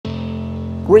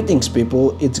Greetings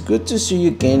people, it's good to see you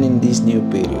again in this new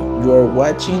video. You are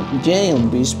watching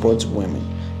J&B Sports Women.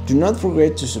 Do not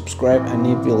forget to subscribe, and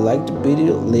if you like the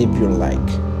video, leave your like.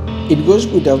 It goes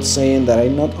without saying that I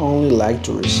not only like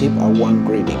to receive a warm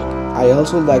greeting, I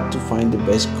also like to find the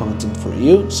best content for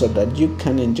you so that you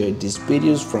can enjoy these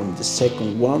videos from the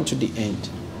second one to the end.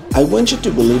 I want you to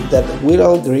believe that we'll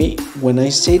all agree when I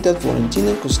say that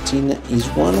Florentina Costina is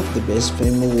one of the best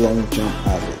female long jump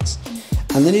athletes.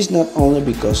 And it is not only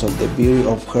because of the beauty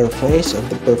of her face or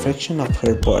the perfection of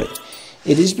her body.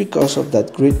 It is because of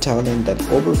that great talent that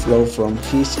overflows from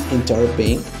his entire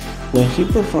being when he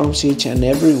performs each and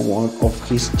every one of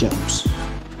his jumps.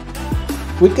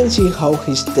 We can see how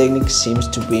his technique seems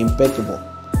to be impeccable.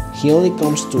 He only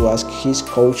comes to ask his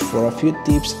coach for a few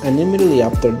tips, and immediately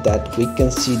after that we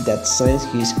can see that since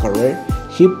his career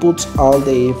he puts all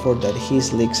the effort that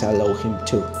his legs allow him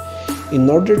to, in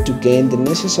order to gain the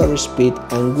necessary speed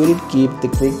and will give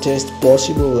the greatest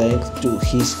possible length to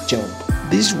his jump.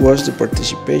 This was the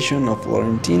participation of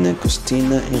Florentina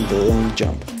Costina in the long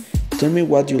jump. Tell me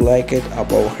what you liked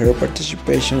about her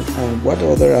participation and what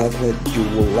other athlete you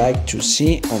would like to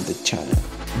see on the channel.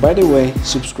 By the way,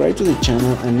 subscribe to the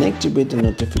channel and activate the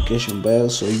notification bell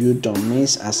so you don't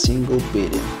miss a single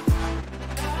video.